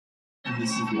and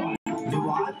this is why. The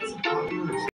ride was a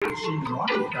popular attraction,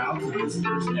 drawing crowds of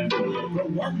visitors every day. But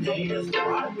one day, as the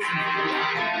ride was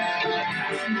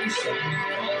passengers suddenly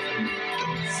fell from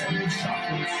suddenly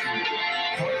shuffling through.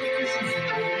 Part of this is it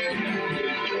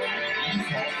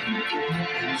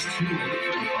was too late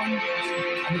for the final rescue.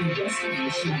 An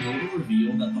investigation later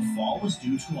revealed that the fall was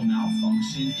due to a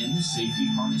malfunction in the safety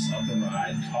harness of the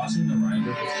ride, causing the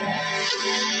rider to fall.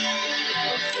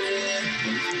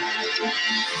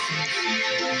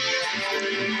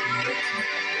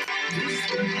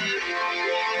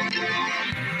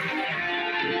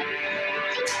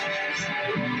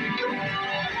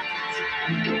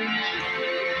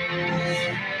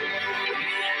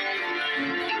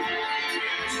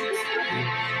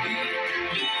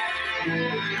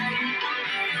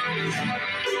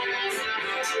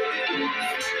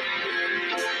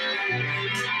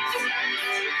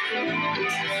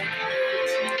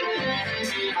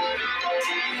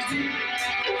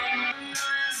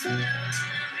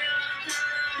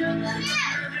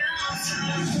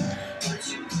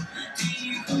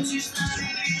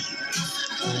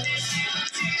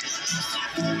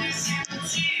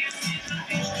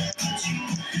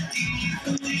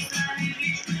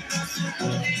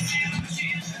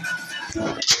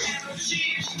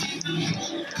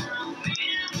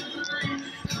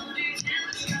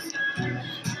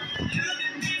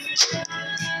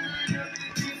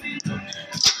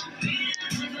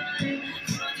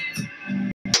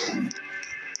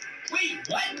 Wait,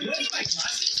 what? Do I need my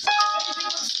glasses?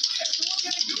 What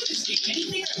can I do with this thing?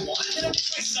 Anything I want? Then I'll make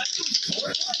my son do it for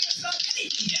it? Well, I guess not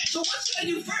anything yet. So what should I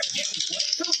do first? Get wood?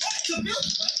 To what? To build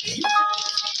what?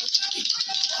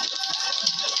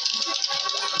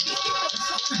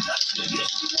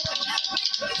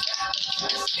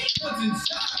 What's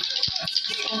inside?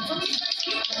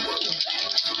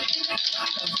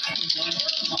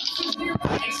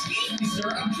 Excuse me, sir.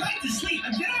 I'm trying to sleep.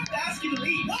 I'm gonna have to ask you to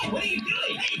leave. What? What are you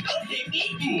doing? Hey, don't hit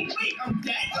me. Wait, I'm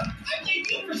dead? I blamed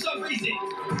you for some reason.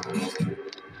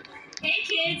 Hey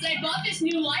kids, I bought this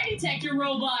new lie detector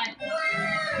robot.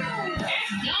 Wow!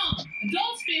 That's dumb.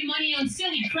 Adults spend money on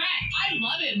silly crap. I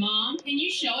love it, Mom. Can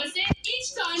you show us it?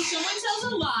 Each time someone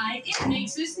tells a lie, it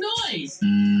makes this noise.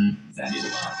 That is a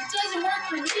lie. It doesn't work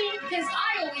for me because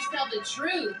I always tell the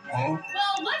truth. Oh?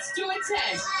 Well, let's do a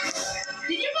test.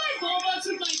 Did you buy Robux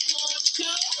with my phone?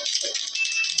 No?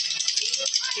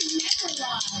 I never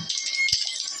lie.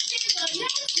 Kayla, now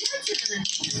it's your turn.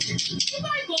 Did you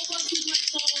buy Robux with my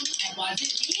phone? That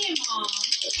wasn't me, Mom.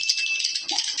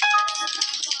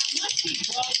 Must be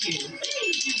broken.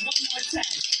 Please do one more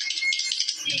test.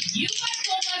 Did you buy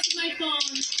Robux with my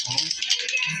phone? Oh?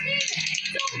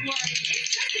 Don't worry, it's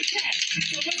just a test.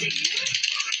 So was it you?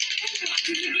 I'm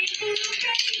watching the game for little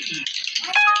baby.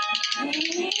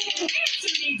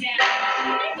 Answer me, Dad.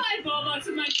 Did you buy Robux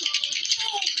with my phone? No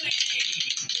way.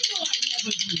 You know I'd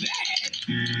never do that.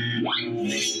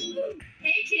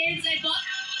 Hey kids, I bought...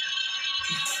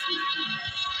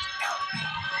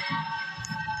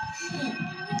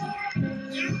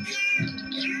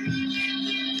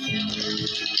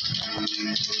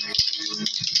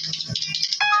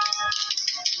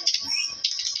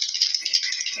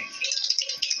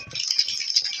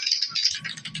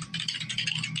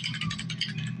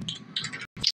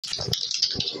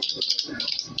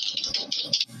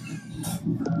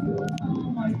 Oh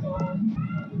my God.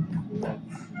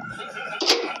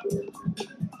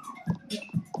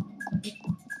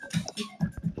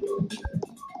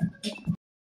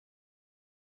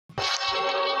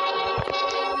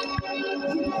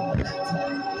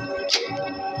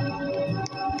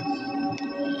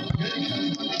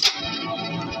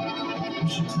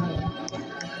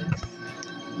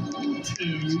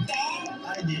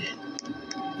 I did it.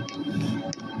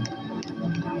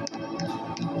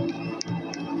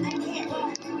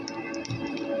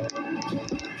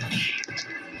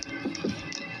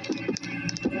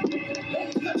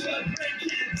 That's a great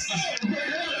kids.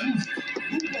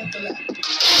 Who got the lap?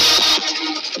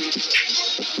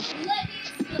 Let me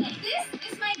explain. This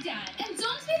is my dad, and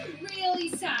Don's been really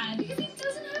sad because he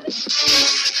doesn't have a...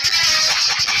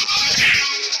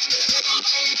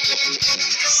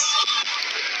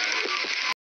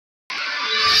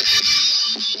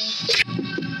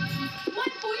 My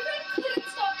boyfriend couldn't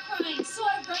stop crying, so I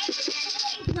ran to the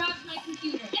toilet and grabbed my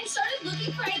computer and started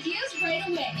looking for ideas right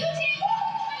away. Eugene,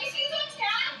 have you seen Don's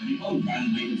dad? The old man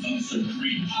made his own some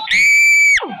green.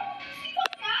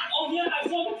 Oh yeah, I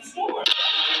saw him at the store.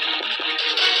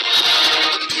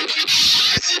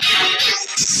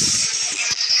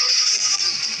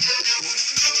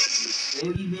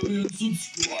 30 million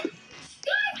subscribers.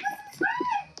 Guys, listen,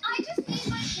 I just made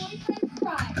my boyfriend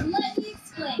cry. Let me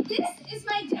explain. This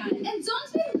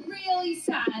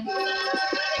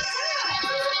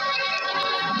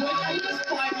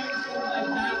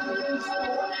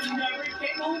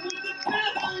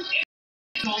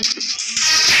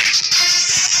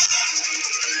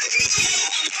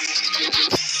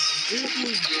Subscribe.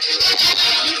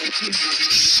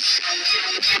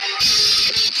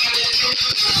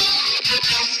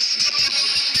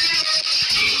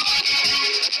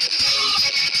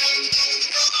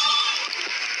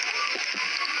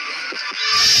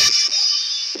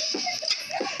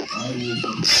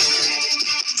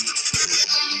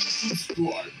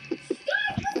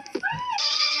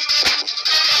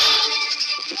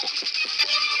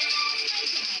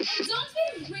 John's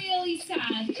been really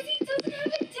sad because he doesn't have a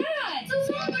dad. So where's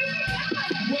your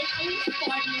dad? When I was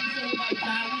 5 years old, my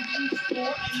dad was in the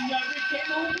store and never came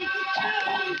home with the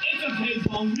bill. It's okay,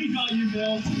 Mom. We got you,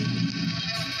 Bill. My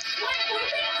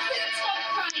boyfriend couldn't stop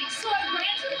crying, so I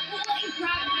ran to the pool and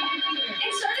grabbed my computer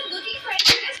and started looking for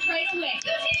ideas right away.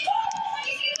 Have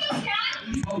you seen those, Dad?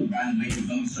 Oh, that makes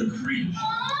them so cringe.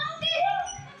 Have you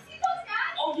seen those, Dad?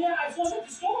 Oh, yeah, I saw it at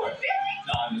the store. Really?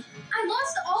 No, I'm just... I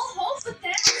lost all hope, but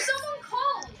then someone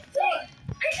called. Wait, I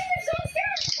think it's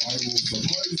downstairs. I will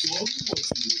surprise you once you hit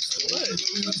 7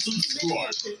 million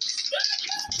subscribers. Let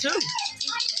Two. me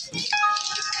explain.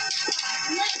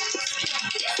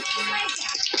 This is my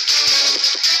dad.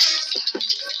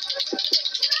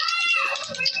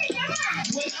 Where's your dad?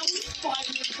 When I was 5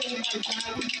 years old, my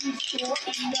dad was in the store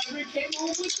and never came home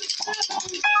with the bill.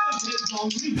 It's okay, Mom.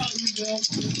 We got you, Bill.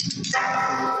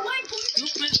 My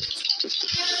boyfriend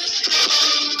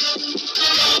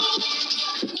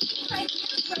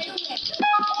right away.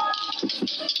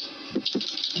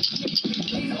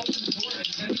 Please open the door and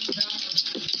send us back.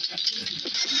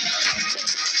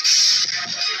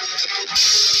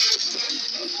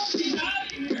 Get out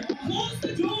of here! Close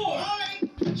the door!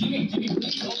 Jimmy,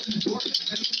 please open the door and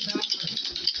send us back.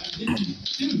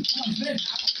 Dude, come on, man.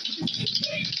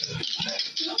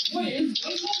 What is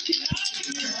this? Get out of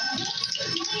here! Close the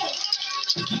door!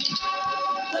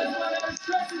 That's why our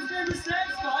stress is never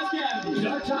satisfied, Gavin.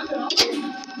 Start talking up.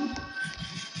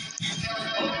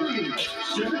 Approved.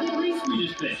 Sugar-free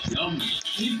Swedish fish. Yum.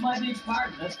 These might be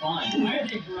expired, that's fine. Why are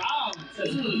they brown?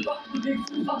 Fuck the big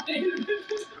fine.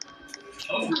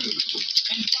 Approved.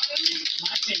 And finally,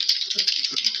 my favorite, Krispy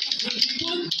Kreme. For the big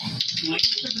one, 20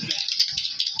 sugar back.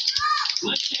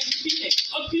 Let's check the pH.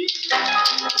 A pH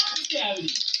cavity.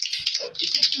 It's a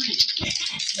 3.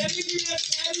 That means you have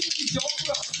cavity and you don't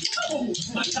grow. No!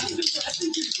 My time's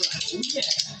depressing toothbrush. Oh yeah.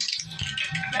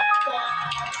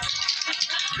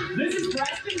 This is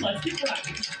Preston. Let's get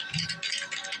practice.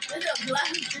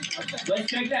 Let's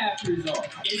check the after result.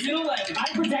 Is it 11? I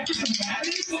protected from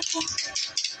cavities?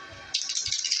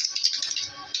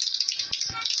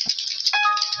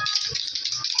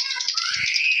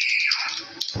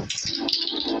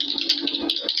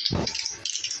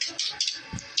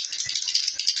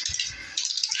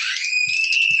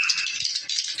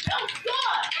 Oh,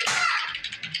 God!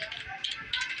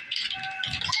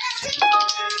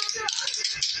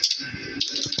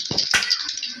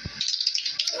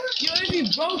 Yo, if you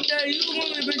broke that, you the one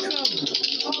in big trouble.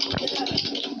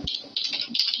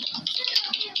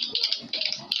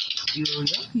 Yo,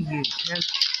 y'all can get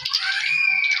cancer.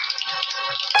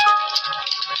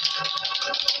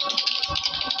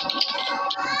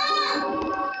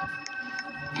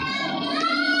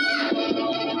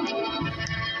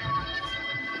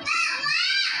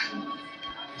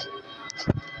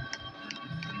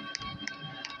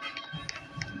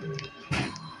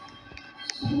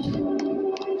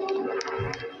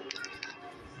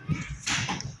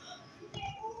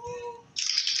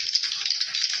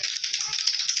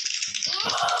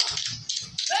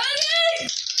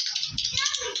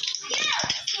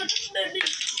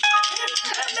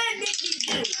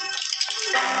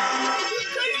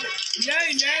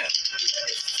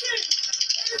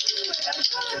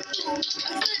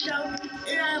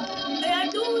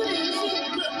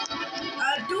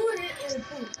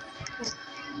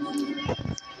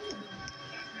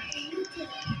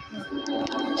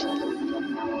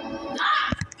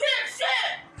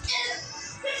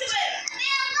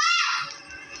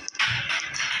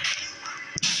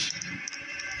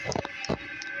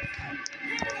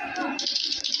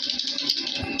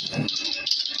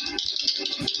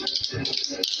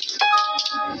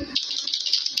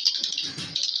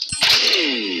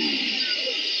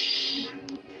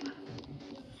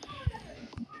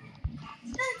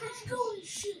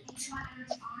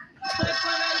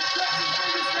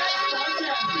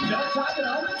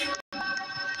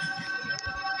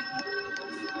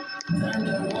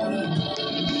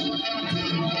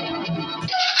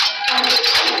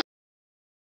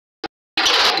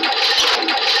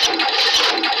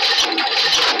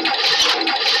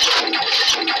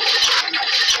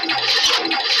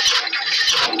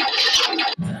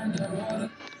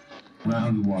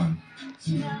 Round 1.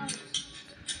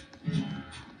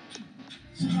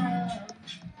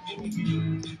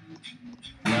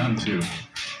 Round 2.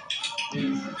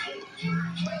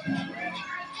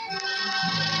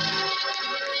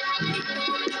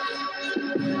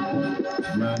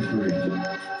 Round 3.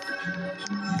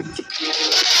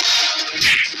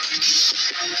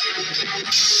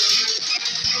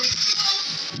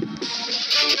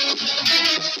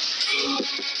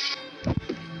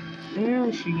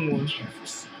 There she goes.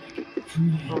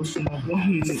 Oh, she's not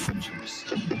going to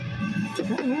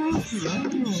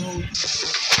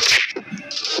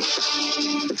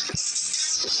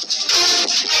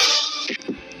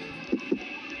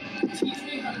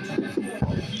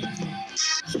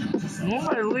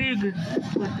Nobody league is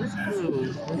with this girl.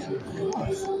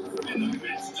 In the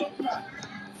midst of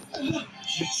battle,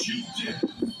 you did.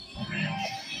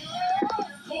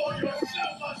 Call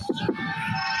yourself a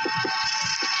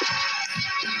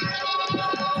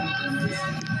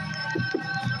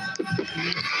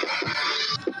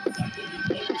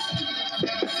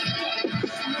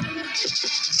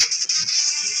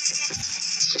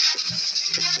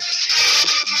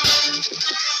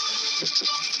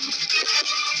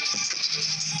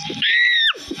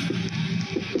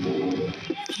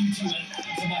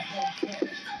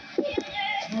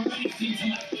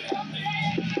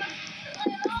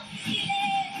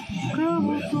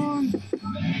Come on.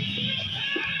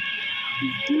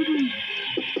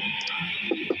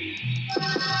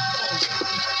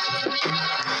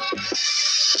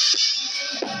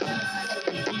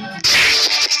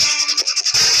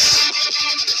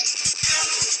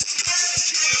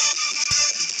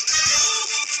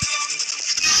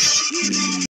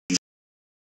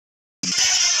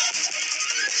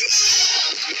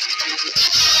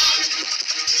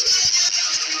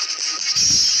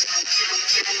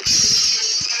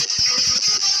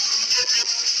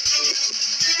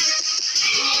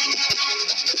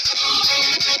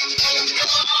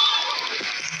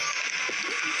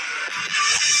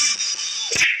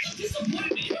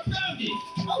 Disappointment, you found it.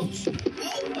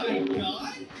 Oh my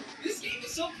god. This game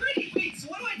is so pretty. Wait, so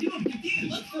what do I do? I'm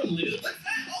confused. Look for loot? What's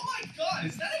that? Oh my god,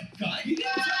 is that a gun? You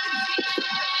didn't tell me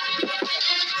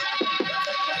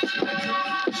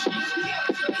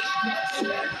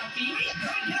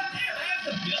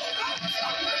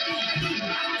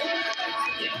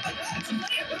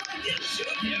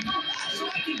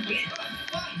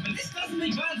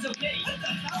okay. What the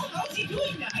hell? How's he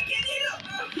doing that? I can't hit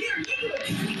him. Here, you do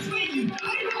it. Wait, you died?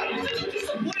 Oh, you're such a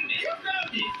disappointment. You're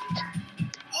grounded.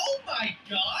 Oh my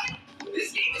god!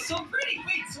 This game is so pretty!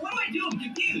 Wait, so what do I do? I'm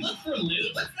confused. Look for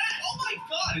loot? What's that? Oh my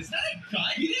god, is that a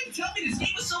gun? You didn't tell me this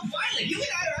game was so violent! You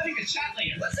and I are having a chat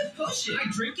later. What's the potion? I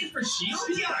drink it for shield?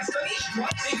 Yeah, I study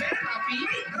drugs. They better not be.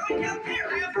 Wait, how do I get up there?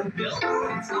 I have the bill?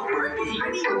 Oh, it's not working. I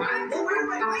need what? Well, where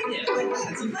do I find it? Oh my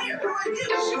god, it's a player. What do I do?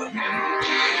 Shoot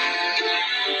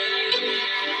him!